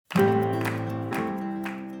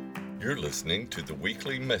You're listening to the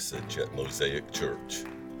weekly message at Mosaic Church.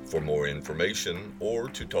 For more information or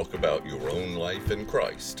to talk about your own life in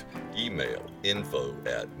Christ, email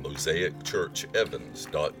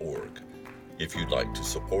info@mosaicchurchevans.org. If you'd like to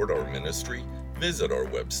support our ministry, visit our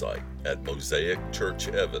website at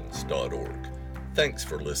mosaicchurchevans.org. Thanks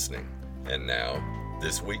for listening. And now,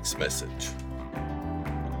 this week's message.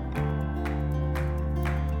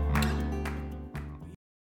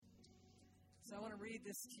 So I want to read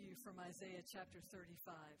this to you from Isaiah chapter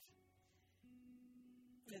 35.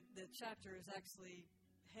 The chapter is actually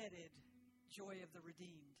headed, Joy of the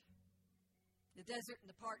Redeemed. The desert and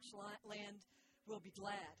the parched land will be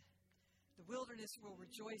glad. The wilderness will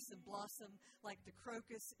rejoice and blossom like the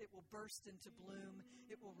crocus. It will burst into bloom.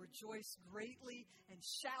 It will rejoice greatly and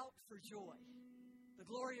shout for joy. The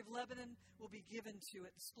glory of Lebanon will be given to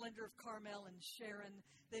it, the splendor of Carmel and Sharon.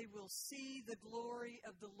 They will see the glory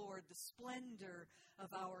of the Lord, the splendor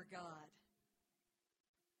of our God.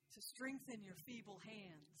 So strengthen your feeble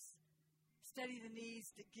hands. Steady the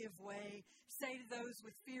knees that give way. Say to those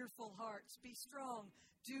with fearful hearts, be strong,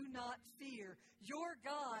 do not fear. Your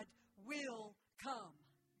God will come.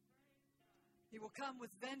 He will come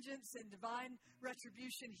with vengeance and divine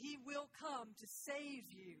retribution. He will come to save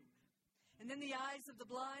you. And then the eyes of the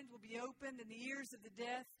blind will be opened and the ears of the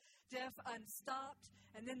deaf unstopped.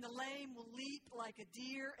 And then the lame will leap like a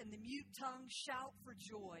deer and the mute tongue shout for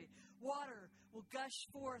joy. Water will gush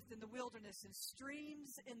forth in the wilderness and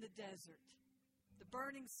streams in the desert. The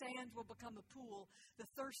burning sand will become a pool, the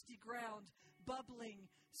thirsty ground bubbling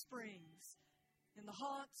springs. In the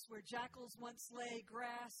haunts where jackals once lay,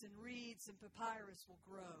 grass and reeds and papyrus will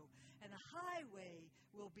grow. And a highway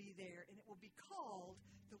will be there, and it will be called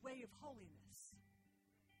the way of holiness.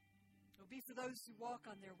 It will be for those who walk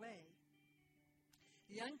on their way.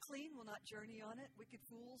 The unclean will not journey on it. Wicked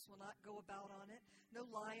fools will not go about on it. No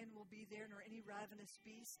lion will be there, nor any ravenous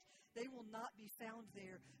beast. They will not be found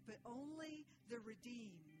there, but only the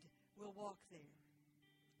redeemed will walk there.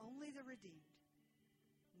 Only the redeemed.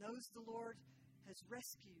 Those the Lord has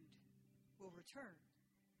rescued will return.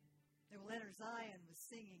 They will enter Zion with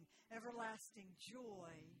singing. Everlasting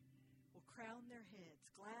joy will crown their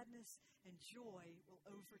heads. Gladness and joy will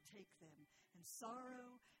overtake them. And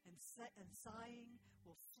sorrow and sighing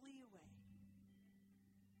will flee away.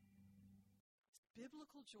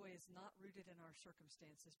 Biblical joy is not rooted in our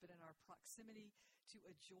circumstances, but in our proximity to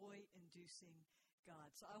a joy-inducing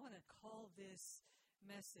God. So I want to call this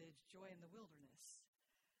message Joy in the Wilderness.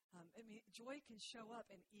 Joy can show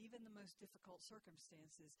up in even the most difficult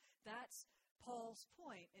circumstances. That's Paul's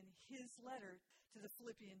point in his letter to the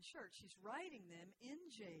Philippian church. He's writing them in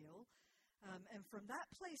jail, and from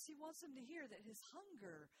that place he wants them to hear that his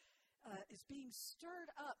hunger is being stirred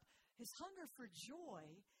up. His hunger for joy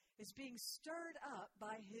is being stirred up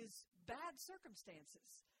by his bad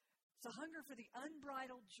circumstances. It's a hunger for the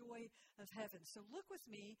unbridled joy of heaven. So look with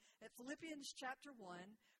me at Philippians chapter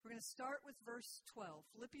 1. We're going to start with verse 12.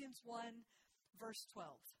 Philippians 1, verse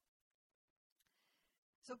 12.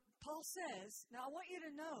 So Paul says, now I want you to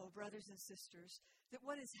know, brothers and sisters, that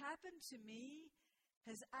what has happened to me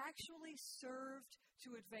has actually served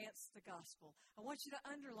to advance the gospel. I want you to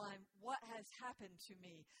underline what has happened to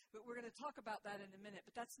me. But we're going to talk about that in a minute.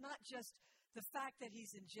 But that's not just the fact that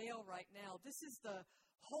he's in jail right now. This is the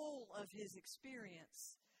whole of his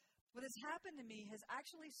experience. What has happened to me has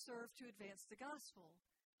actually served to advance the gospel.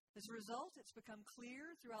 As a result, it's become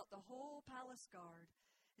clear throughout the whole palace guard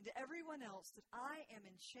and to everyone else that I am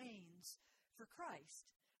in chains for Christ.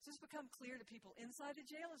 So it's become clear to people inside the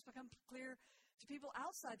jail. It's become clear to people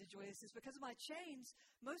outside the jail. It says, because of my chains,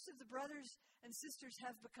 most of the brothers and sisters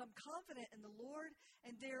have become confident in the Lord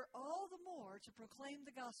and dare all the more to proclaim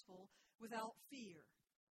the gospel without fear.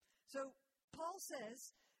 So Paul says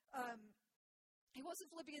he wants the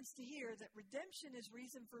Philippians to hear that redemption is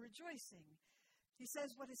reason for rejoicing. He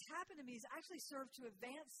says what has happened to me has actually served to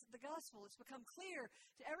advance the gospel. It's become clear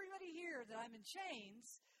to everybody here that I'm in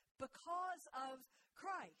chains because of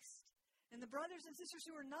Christ. And the brothers and sisters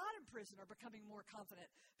who are not in prison are becoming more confident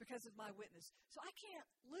because of my witness. So I can't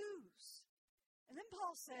lose. And then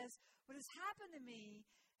Paul says, what has happened to me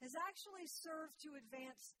has actually served to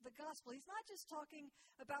advance the gospel. He's not just talking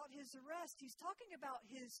about his arrest. He's talking about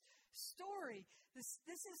his story. This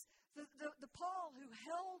is the Paul who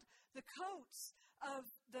held the coats of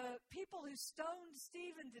the people who stoned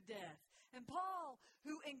Stephen to death. And Paul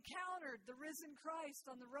who encountered the risen Christ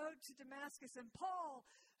on the road to Damascus. And Paul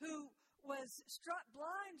who was struck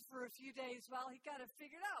blind for a few days while he kind of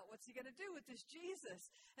figured out what's he going to do with this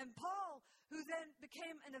Jesus. And Paul, who then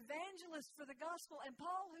became an evangelist for the gospel, and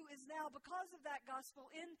Paul, who is now, because of that gospel,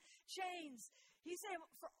 in chains. He's saying,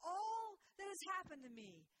 for all that has happened to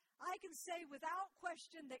me, I can say without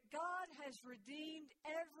question that God has redeemed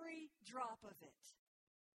every drop of it.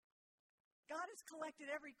 God has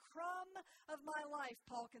collected every crumb of my life,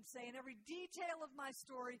 Paul can say, and every detail of my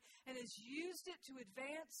story, and has used it to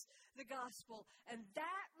advance the gospel. And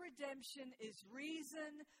that redemption is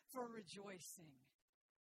reason for rejoicing.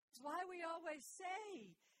 It's why we always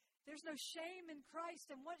say there's no shame in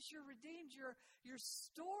Christ, and once you're redeemed, your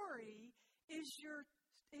story is your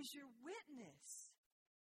witness.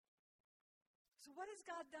 So what has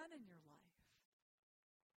God done in your life?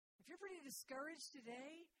 If you're pretty discouraged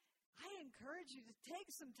today, I encourage you to take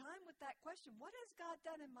some time with that question. What has God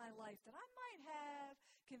done in my life that I might have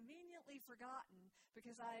conveniently forgotten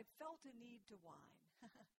because I felt a need to whine?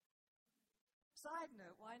 Side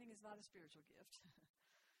note, whining is not a spiritual gift.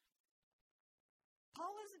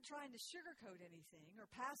 Paul isn't trying to sugarcoat anything or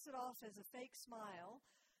pass it off as a fake smile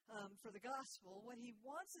for the gospel. What he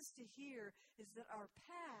wants us to hear is that our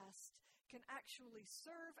past can actually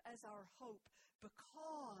serve as our hope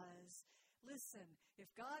because, listen, if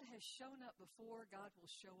God has shown up before, God will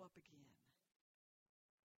show up again.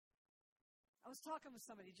 I was talking with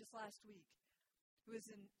somebody just last week who was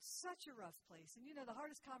in such a rough place. And the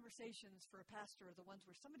hardest conversations for a pastor are the ones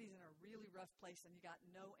where somebody's in a really rough place and you got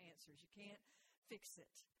no answers. You can't fix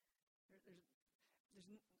it.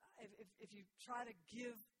 If you try to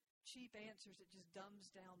give cheap answers, it just dumbs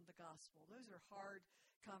down the gospel. Those are hard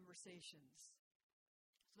conversations.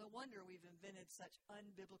 No wonder we've invented such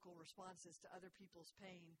unbiblical responses to other people's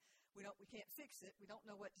pain. We can't fix it. We don't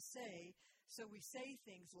know what to say. So we say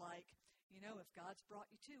things like, if God's brought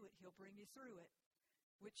you to it, He'll bring you through it.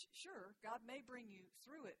 Which, sure, God may bring you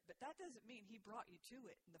through it, but that doesn't mean He brought you to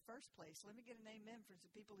it in the first place. Let me get an amen from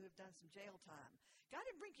some people who have done some jail time. God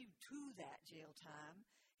didn't bring you to that jail time.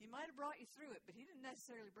 He might have brought you through it, but He didn't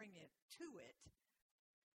necessarily bring you to it.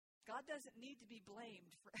 God doesn't need to be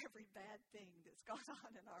blamed for every bad thing that's gone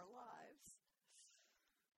on in our lives.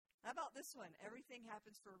 How about this one? Everything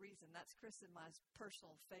happens for a reason. That's Chris and my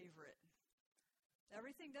personal favorite.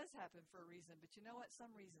 Everything does happen for a reason, but you know what?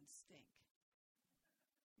 Some reasons stink.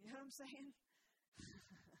 You know what I'm saying?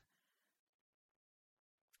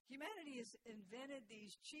 Humanity has invented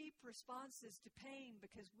these cheap responses to pain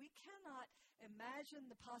because we cannot imagine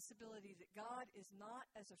the possibility that God is not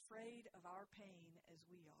as afraid of our pain as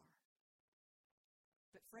we are.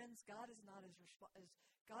 But friends, God is not as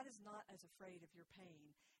afraid of your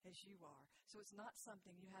pain as you are. So it's not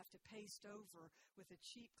something you have to paste over with a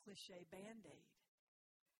cheap cliche Band-Aid.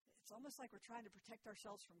 It's almost like we're trying to protect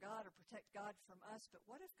ourselves from God or protect God from us. But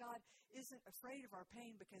what if God isn't afraid of our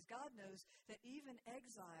pain because God knows that even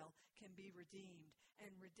exile can be redeemed,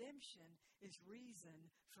 and redemption is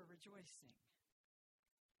reason for rejoicing?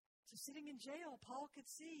 So sitting in jail, Paul could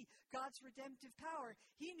see God's redemptive power.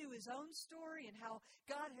 He knew his own story and how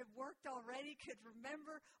God had worked already, could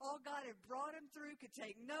remember all God had brought him through, could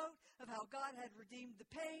take note of how God had redeemed the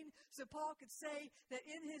pain. So Paul could say that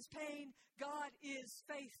in his pain, God is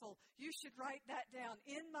faithful. You should write that down.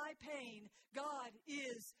 In my pain, God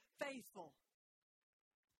is faithful.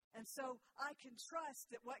 And so I can trust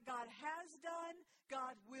that what God has done,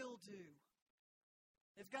 God will do.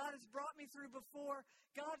 If God has brought me through before,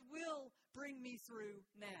 God will bring me through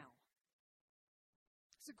now.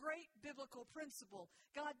 It's a great biblical principle.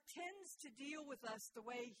 God tends to deal with us the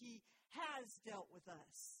way He has dealt with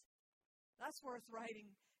us. That's worth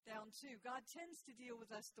writing down too. God tends to deal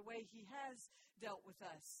with us the way He has dealt with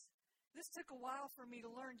us. This took a while for me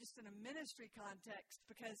to learn just in a ministry context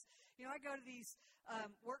because, I go to these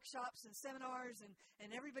workshops and seminars and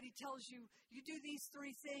everybody tells you, you do these 3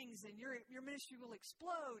 things and your ministry will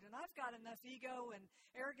explode. And I've got enough ego and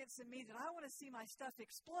arrogance in me that I want to see my stuff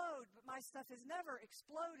explode, but my stuff has never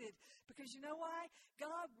exploded because you know why?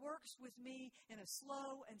 God works with me in a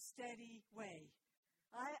slow and steady way.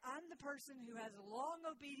 I'm the person who has a long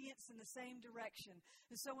obedience in the same direction.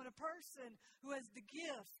 And so when a person who has the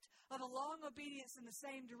gift of a long obedience in the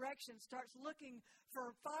same direction starts looking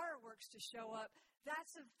for fireworks to show up,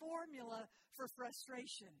 that's a formula for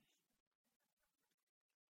frustration.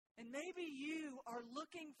 And maybe you are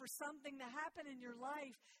looking for something to happen in your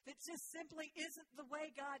life that just simply isn't the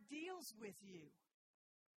way God deals with you.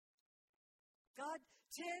 God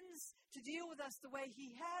tends to deal with us the way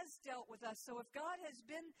He has dealt with us. So if God has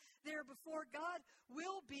been there before, God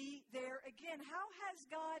will be there again. How has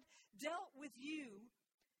God dealt with you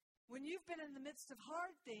when you've been in the midst of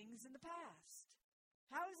hard things in the past?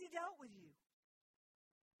 How has He dealt with you?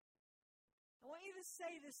 I want you to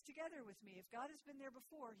say this together with me. If God has been there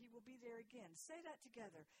before, He will be there again. Say that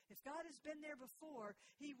together. If God has been there before,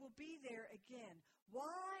 He will be there again.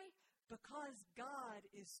 Why? Because because God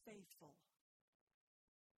is faithful.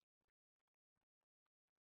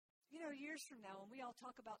 You know, years from now, when we all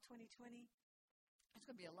talk about 2020, there's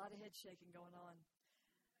going to be a lot of head shaking going on.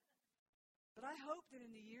 But I hope that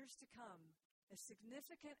in the years to come, as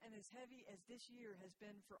significant and as heavy as this year has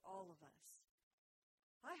been for all of us,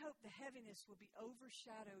 I hope the heaviness will be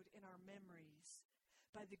overshadowed in our memories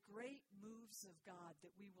by the great moves of God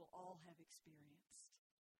that we will all have experienced.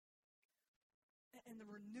 And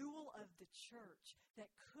the renewal of the church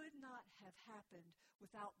that could not have happened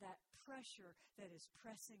without that pressure that is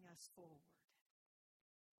pressing us forward.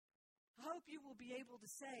 I hope you will be able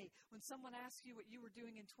to say, when someone asks you what you were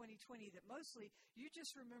doing in 2020, that mostly you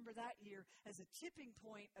just remember that year as a tipping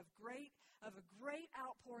point of a great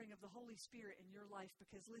outpouring of the Holy Spirit in your life.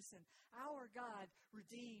 Because listen, our God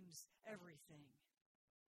redeems everything.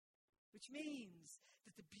 Which means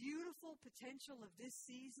that the beautiful potential of this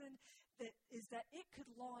season is that it could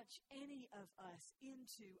launch any of us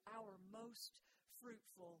into our most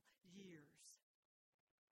fruitful years.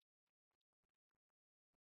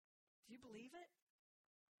 Do you believe it?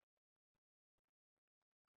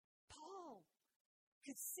 Paul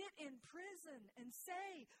could sit in prison and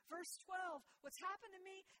say, verse 12, what's happened to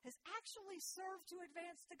me has actually served to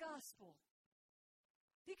advance the gospel.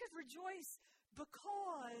 He could rejoice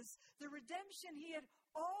because the redemption he had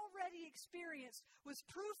already experienced was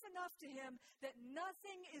proof enough to him that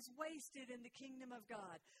nothing is wasted in the kingdom of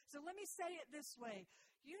God. So let me say it this way.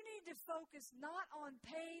 You need to focus not on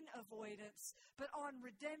pain avoidance, but on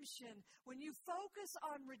redemption. When you focus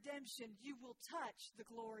on redemption, you will touch the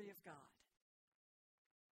glory of God.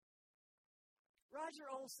 Roger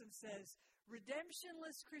Olson says,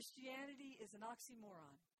 redemptionless Christianity is an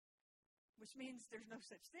oxymoron, which means there's no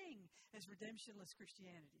such thing as redemptionless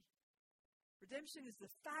Christianity. Redemption is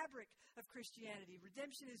the fabric of Christianity.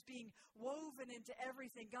 Redemption is being woven into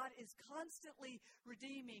everything. God is constantly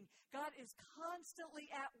redeeming. God is constantly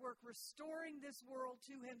at work restoring this world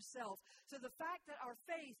to himself. So the fact that our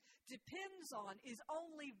faith depends on is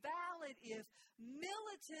only valid if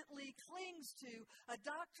militantly clings to a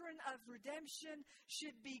doctrine of redemption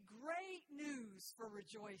should be great news for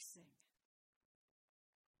rejoicing.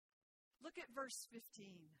 Look at verse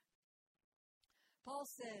 15. Paul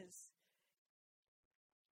says,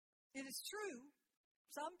 it is true,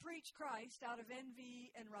 some preach Christ out of envy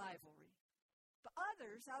and rivalry, but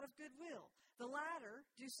others out of goodwill. The latter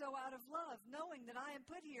do so out of love, knowing that I am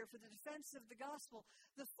put here for the defense of the gospel.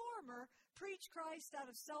 The former preach Christ out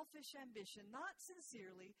of selfish ambition, not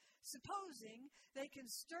sincerely, supposing they can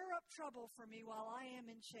stir up trouble for me while I am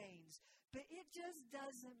in chains. But it just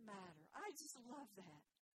doesn't matter. I just love that.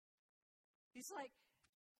 He's like,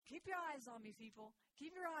 keep your eyes on me, people.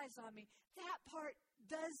 Keep your eyes on me. That part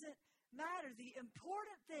doesn't matter. The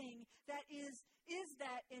important thing that is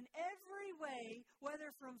that in every way,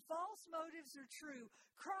 whether from false motives or true,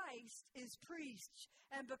 Christ is preached.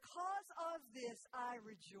 And because of this, I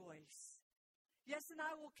rejoice. Yes, and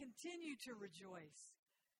I will continue to rejoice.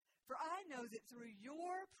 For I know that through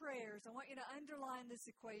your prayers, I want you to underline this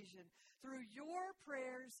equation, through your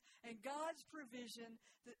prayers and God's provision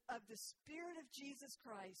of the Spirit of Jesus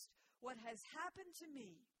Christ, what has happened to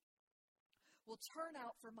me will turn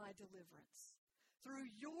out for my deliverance. Through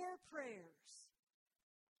your prayers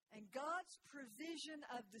and God's provision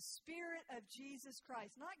of the Spirit of Jesus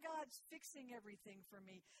Christ, not God's fixing everything for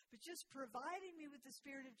me, but just providing me with the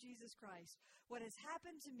Spirit of Jesus Christ, what has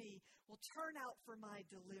happened to me will turn out for my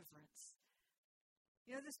deliverance.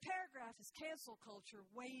 You know, this paragraph is cancel culture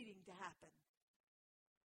waiting to happen.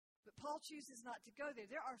 But Paul chooses not to go there.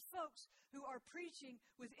 There are folks who are preaching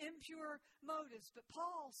with impure motives, but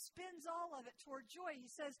Paul spins all of it toward joy. He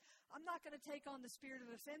says, I'm not going to take on the spirit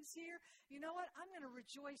of offense here. You know what? I'm going to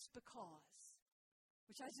rejoice because,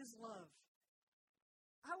 which I just love.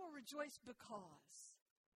 I will rejoice because.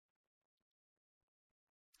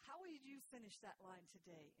 How will you finish that line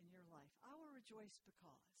today in your life? I will rejoice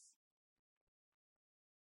because.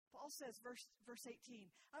 Paul says, verse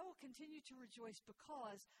 18, I will continue to rejoice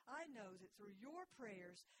because I know that through your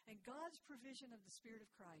prayers and God's provision of the Spirit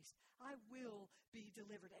of Christ, I will be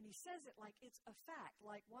delivered. And he says it like it's a fact,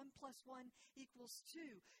 like 1 + 1 =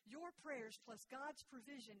 2. Your prayers plus God's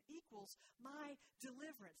provision equals my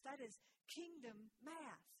deliverance. That is kingdom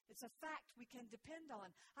math. It's a fact we can depend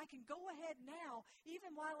on. I can go ahead now,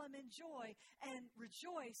 even while I'm in joy, and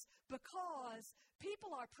rejoice because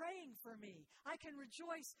people are praying for me. I can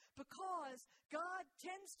rejoice because God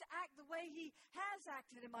tends to act the way he has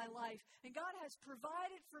acted in my life. And God has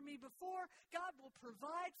provided for me before. God will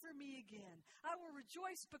provide for me again. I will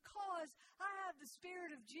rejoice because I have the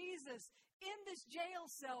Spirit of Jesus in this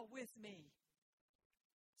jail cell with me.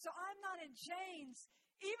 So I'm not in chains.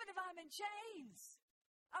 Even if I'm in chains,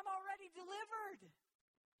 I'm already delivered.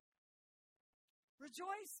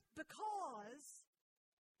 Rejoice because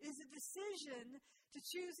is a decision to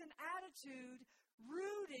choose an attitude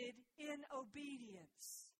rooted in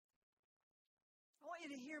obedience. I want you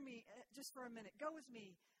to hear me just for a minute. Go with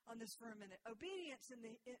me on this for a minute. Obedience, in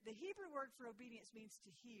the Hebrew word for obedience means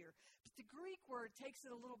to hear. But the Greek word takes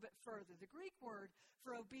it a little bit further. The Greek word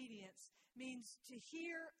for obedience means to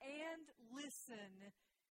hear and listen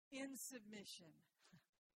in submission.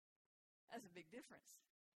 That's a big difference.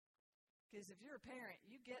 Because if you're a parent,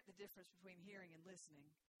 you get the difference between hearing and listening.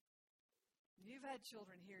 You've had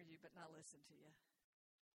children hear you but not listen to you.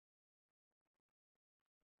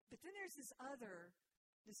 But then there's this other,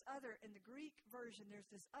 in the Greek version, there's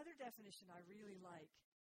this other definition I really like.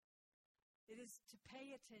 It is to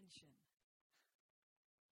pay attention.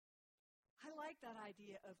 I like that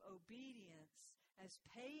idea of obedience as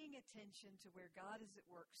paying attention to where God is at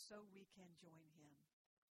work so we can join Him.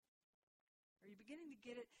 Are you beginning to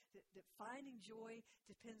get it? That finding joy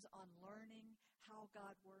depends on learning how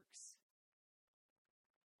God works.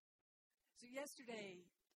 So yesterday,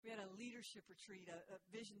 we had a leadership retreat, a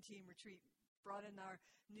vision team retreat, brought in our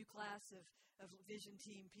new class of vision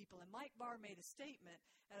team people. And Mike Barr made a statement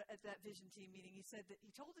at that vision team meeting. He said that he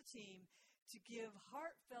told the team to give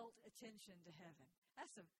heartfelt attention to heaven.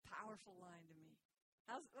 That's a powerful line to me.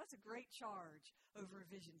 That's a great charge over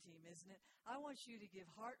a vision team, isn't it? I want you to give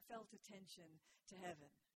heartfelt attention to heaven.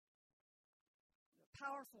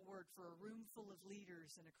 Powerful word for a room full of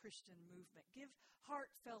leaders in a Christian movement. Give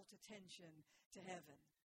heartfelt attention to heaven.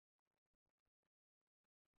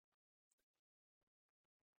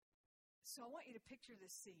 So I want you to picture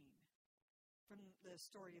this scene from the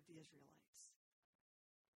story of the Israelites.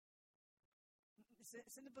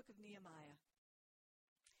 It's in the book of Nehemiah.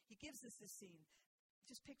 He gives us this scene.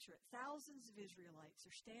 Just picture it. Thousands of Israelites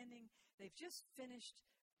are standing. They've finished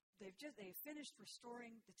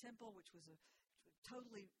restoring the temple, which was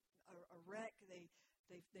totally a wreck. They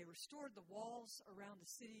restored the walls around the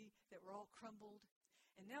city that were all crumbled.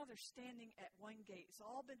 And now they're standing at one gate. It's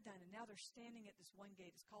all been done, and now they're standing at this one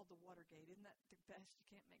gate. It's called the Water Gate. Isn't that the best? You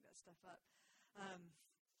can't make that stuff up.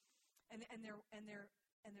 And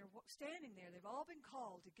they're standing there. They've all been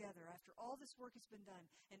called together after all this work has been done.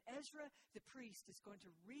 And Ezra, the priest, is going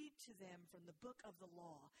to read to them from the book of the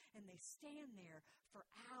law. And they stand there for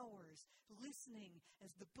hours listening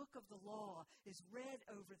as the book of the law is read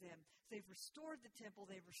over them. They've restored the temple.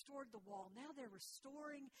 They've restored the wall. Now they're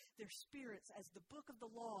restoring their spirits as the book of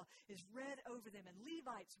the law is read over them. And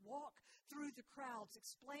Levites walk through the crowds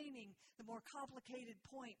explaining the more complicated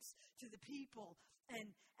points to the people.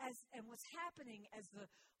 And what's happening as the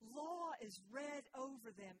law is read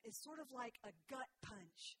over them is sort of like a gut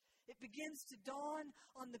punch. It begins to dawn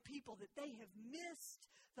on the people that they have missed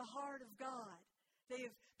the heart of God. They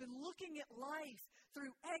have been looking at life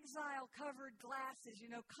through exile-covered glasses,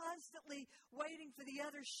 constantly waiting for the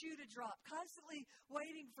other shoe to drop, constantly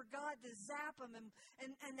waiting for God to zap them,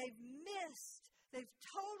 and they've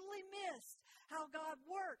totally missed how God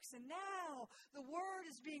works. And now the word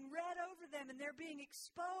is being read over them, and they're being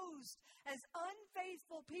exposed as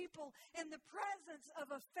unfaithful people in the presence of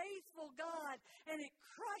a faithful God, and it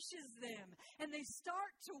crushes them, and they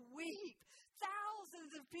start to weep.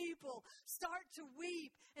 Thousands of people start to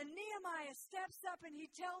weep, and Nehemiah steps up and he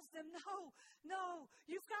tells them, no,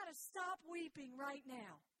 you've got to stop weeping right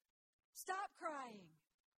now. Stop crying.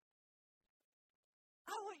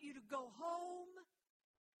 I want you to go home,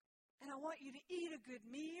 and I want you to eat a good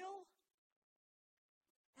meal,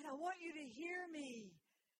 and I want you to hear me.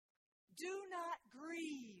 Do not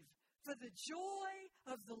grieve, for the joy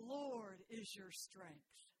of the Lord is your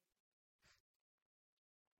strength.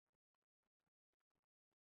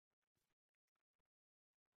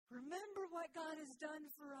 Remember what God has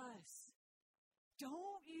done for us.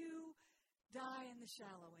 Don't you die in the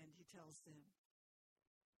shallow end, he tells them.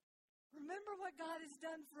 Remember what God has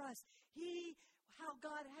done for us. How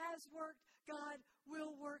God has worked, God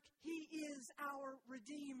will work. He is our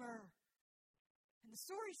Redeemer. And the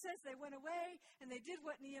story says they went away and they did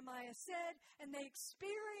what Nehemiah said, and they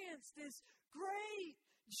experienced this great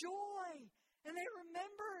joy. And they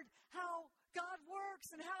remembered how God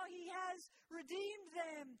works and how He has redeemed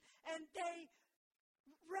them. And they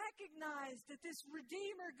recognized that this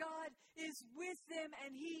Redeemer God is with them,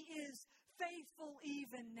 and He is faithful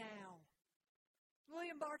even now.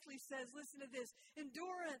 William Barclay says, listen to this,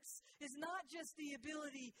 endurance is not just the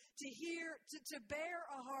ability to bear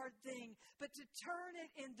a hard thing, but to turn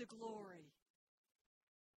it into glory.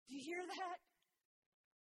 Do you hear that?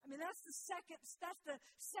 I mean, that's the second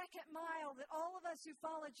mile that all of us who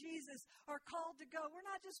follow Jesus are called to go. We're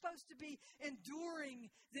not just supposed to be enduring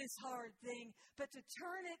this hard thing, but to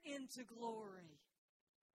turn it into glory.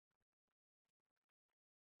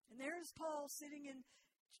 And there's Paul sitting in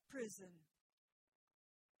prison.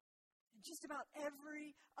 And just about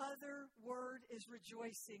every other word is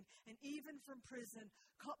rejoicing. And even from prison,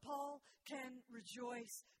 Paul can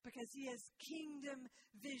rejoice because he has kingdom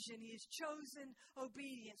vision. He has chosen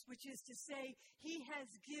obedience, which is to say, he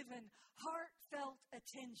has given heartfelt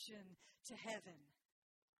attention to heaven.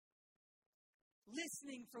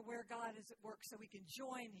 Listening for where God is at work so we can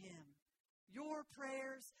join him. Your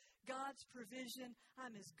prayers, God's provision,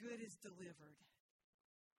 I'm as good as delivered.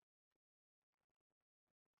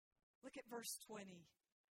 Look at verse 20.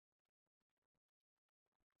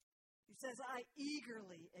 He says, I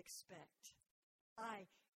eagerly expect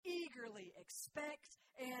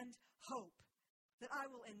and hope that I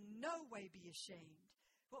will in no way be ashamed,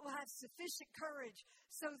 but will have sufficient courage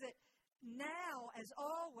so that now, as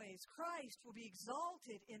always, Christ will be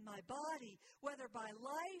exalted in my body, whether by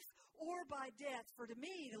life or by death. For to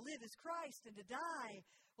me, to live is Christ, and to die,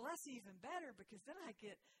 well, that's even better, because then I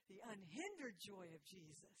get the unhindered joy of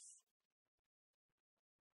Jesus.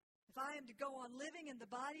 If I am to go on living in the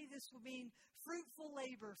body, this will mean fruitful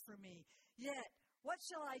labor for me. Yet, what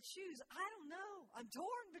shall I choose? I don't know. I'm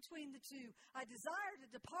torn between the two. I desire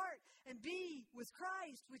to depart and be with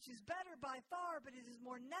Christ, which is better by far, but it is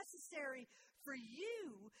more necessary for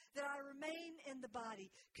you that I remain in the body.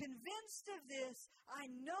 Convinced of this, I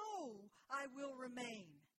know I will remain.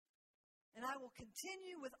 And I will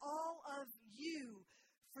continue with all of you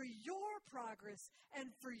for your progress and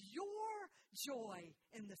for your joy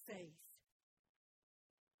in the faith.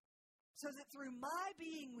 So that through my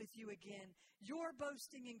being with you again, your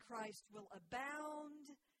boasting in Christ will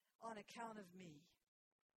abound on account of me.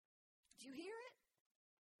 Do you hear it?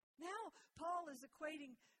 Now, Paul is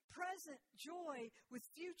equating present joy with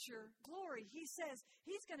future glory. He says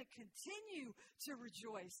he's going to continue to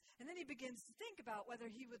rejoice. And then he begins to think about whether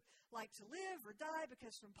he would like to live or die,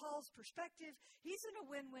 because from Paul's perspective, he's in a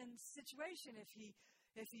win-win situation. If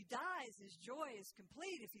he dies, his joy is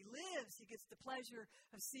complete. If he lives, he gets the pleasure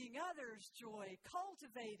of seeing others' joy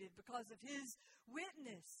cultivated because of his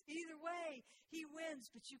witness. Either way, he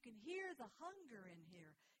wins, but you can hear the hunger in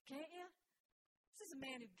here, can't you? This is a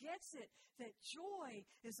man who gets it, that joy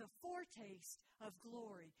is a foretaste of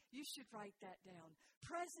glory. You should write that down.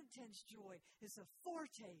 Present tense joy is a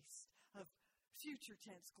foretaste of future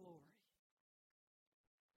tense glory.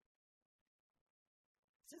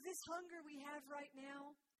 So this hunger we have right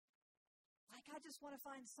now, like I just want to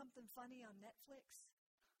find something funny on Netflix.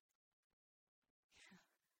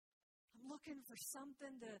 I'm looking for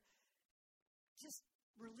something to just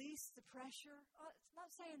release the pressure. It's not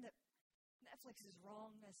saying that Netflix is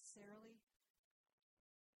wrong necessarily.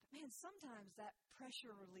 But man, sometimes that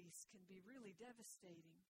pressure release can be really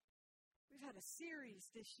devastating. We've had a series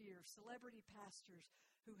this year of celebrity pastors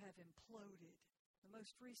who have imploded. The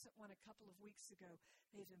most recent one a couple of weeks ago,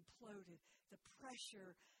 they've imploded. The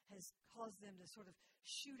pressure has caused them to sort of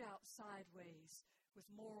shoot out sideways with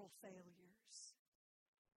moral failures.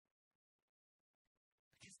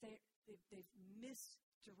 Because they've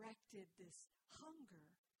misdirected this hunger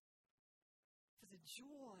for the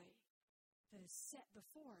joy that is set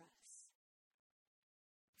before us.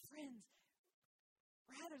 Friends,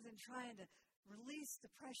 rather than trying to release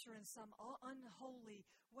the pressure in some unholy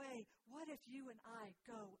way, what if you and I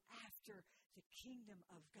go after the kingdom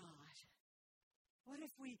of God? What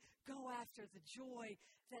if we go after the joy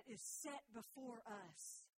that is set before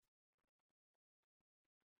us?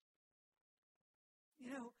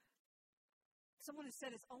 You know, someone has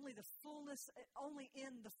said it's only in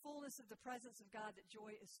the fullness of the presence of God that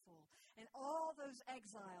joy is full. And all those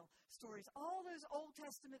exile stories, all those Old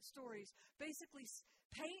Testament stories basically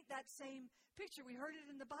paint that same picture. We heard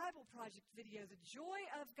it in the Bible Project video. The joy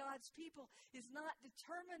of God's people is not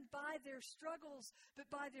determined by their struggles,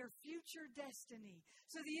 but by their future destiny.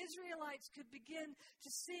 So the Israelites could begin to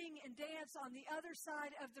sing and dance on the other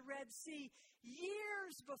side of the Red Sea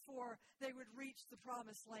years before they would reach the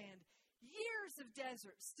Promised Land. Years of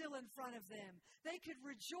desert still in front of them. They could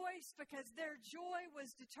rejoice because their joy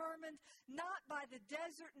was determined not by the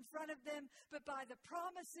desert in front of them, but by the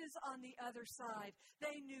promises on the other side.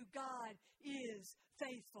 They knew God is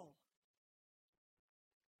faithful.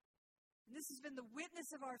 And this has been the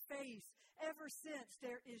witness of our faith ever since.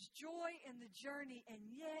 There is joy in the journey,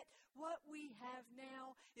 and yet what we have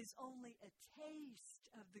now is only a taste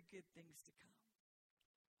of the good things to come.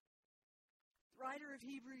 The writer of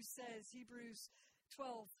Hebrews says, Hebrews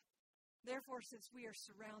 12, Therefore, since we are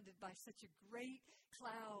surrounded by such a great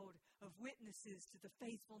cloud of witnesses to the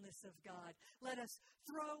faithfulness of God, let us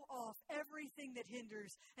throw off everything that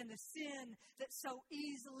hinders and the sin that so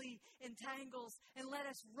easily entangles, and let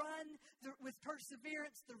us run with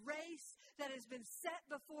perseverance the race that has been set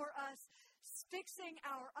before us, fixing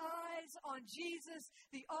our eyes on Jesus,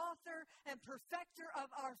 the author and perfecter of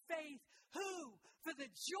our faith, who, for the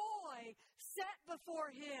joy set before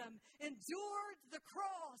him, endured the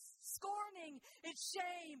cross, scorning its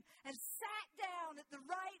shame, and sat down at the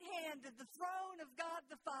right hand of the throne of God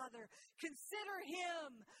the Father. Consider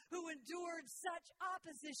him who endured such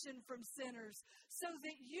opposition from sinners, so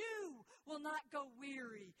that you will not grow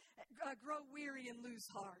weary and lose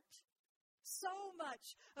heart. So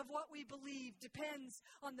much of what we believe depends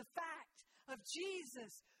on the fact of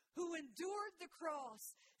Jesus, who endured the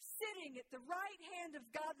cross, sitting at the right hand of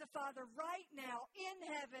God the Father right now in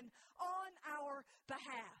heaven on our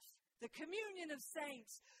behalf. The communion of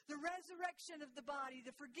saints, the resurrection of the body,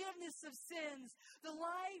 the forgiveness of sins, the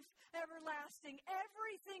life everlasting,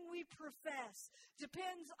 everything we profess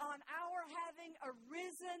depends on our having a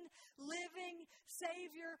risen, living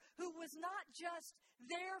Savior who was not just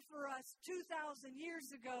there for us 2,000 years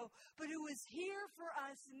ago, but who is here for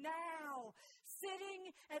us now, sitting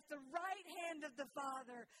at the right hand of the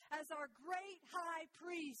Father as our great high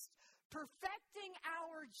priest, perfecting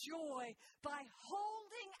our joy by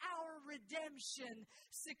holding our redemption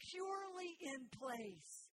securely in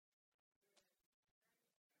place.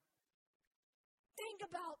 Think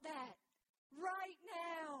about that right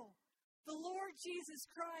now. The Lord Jesus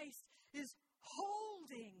Christ is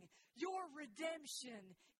holding your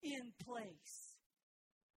redemption in place.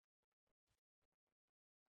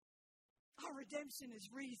 Our redemption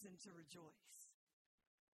is reason to rejoice.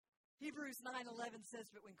 Hebrews 9:11 says,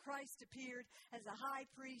 "But when Christ appeared as a high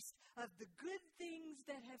priest of the good things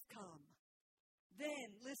that have come,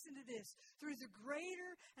 then," listen to this, "through the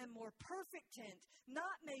greater and more perfect tent,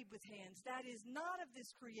 not made with hands, that is, not of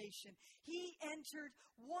this creation, he entered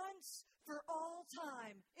once for all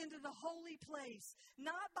time into the holy place,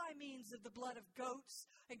 not by means of the blood of goats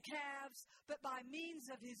and calves, but by means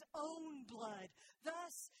of his own blood,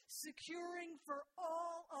 thus securing for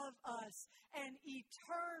all of us an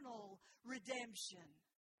eternal redemption."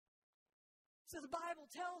 So the Bible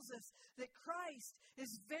tells us that Christ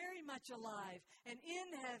is very much alive and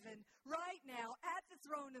in heaven right now at the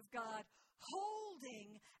throne of God,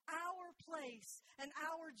 holding our place and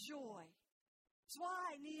our joy. That's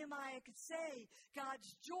why Nehemiah could say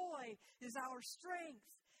God's joy is our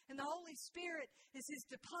strength, and the Holy Spirit is his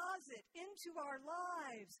deposit into our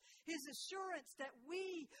lives, his assurance that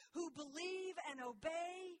we who believe and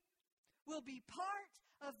obey will be part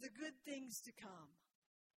of the good things to come.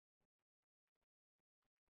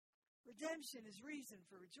 Redemption is reason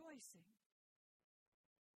for rejoicing.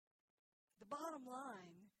 The bottom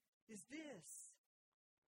line is this: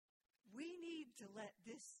 we need to let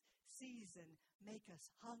this season make us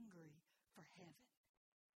hungry for heaven.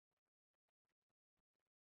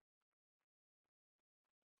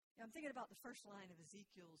 Now, I'm thinking about the first line of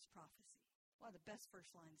Ezekiel's prophecy, one of the best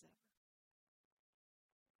first lines ever.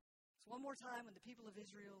 So one more time, when the people of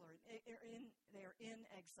Israel are in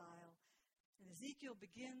exile, and Ezekiel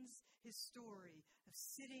begins his story of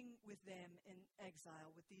sitting with them in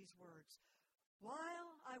exile with these words: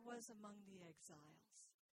 "While I was among the exiles,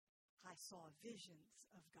 I saw visions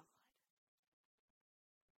of God."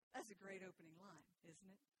 That's a great opening line, isn't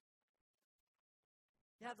it?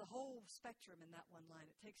 You have the whole spectrum in that one line.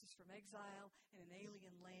 It takes us from exile in an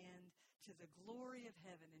alien land to the glory of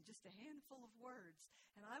heaven in just a handful of words.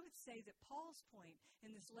 And I would say that Paul's point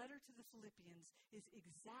in this letter to the Philippians is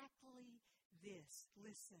exactly this.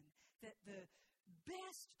 Listen, that the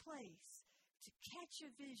best place to catch a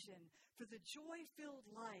vision for the joy-filled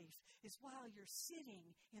life is while you're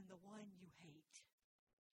sitting in the one you hate.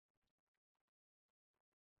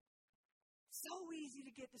 So easy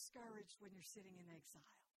to get discouraged when you're sitting in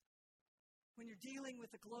exile. When you're dealing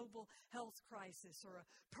with a global health crisis or a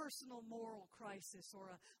personal moral crisis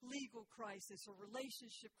or a legal crisis or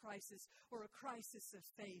relationship crisis or a crisis of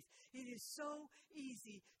faith. It is so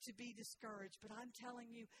easy to be discouraged, but I'm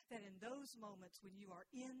telling you that in those moments when you are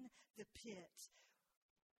in the pit,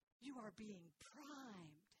 you are being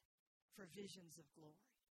primed for visions of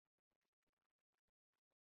glory.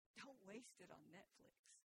 Don't waste it on Netflix.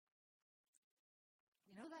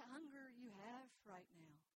 You know that hunger you have right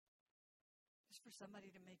now? Just for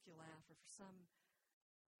somebody to make you laugh or for some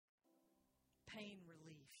pain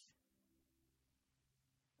relief.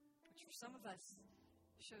 Which for some of us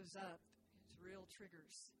shows up as real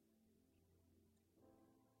triggers.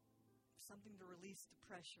 Something to release the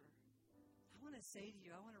pressure. want to say to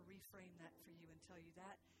you, I want to reframe that for you and tell you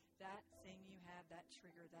that thing you have, that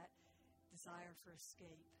trigger, that desire for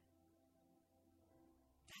escape,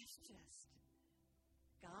 that's just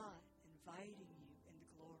God inviting you into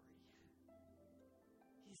glory.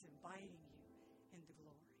 He's inviting you into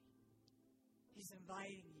glory. He's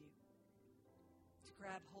inviting you to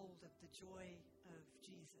grab hold of the joy of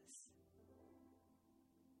Jesus,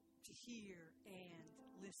 to hear and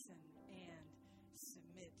listen and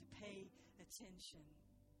submit, to pay attention,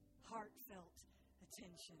 heartfelt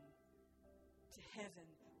attention to heaven,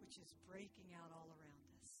 which is breaking out all around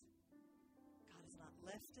us. God has not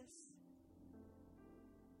left us.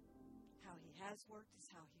 How He has worked is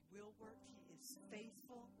how He will work. He is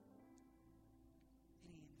faithful,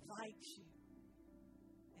 and He invites you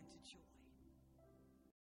into joy.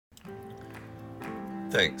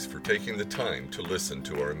 Thanks for taking the time to listen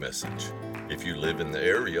to our message. If you live in the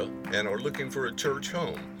area and are looking for a church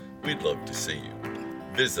home, we'd love to see you.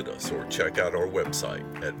 Visit us or check out our website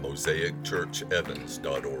at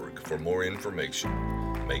mosaicchurchevans.org for more information.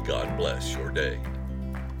 May God bless your day.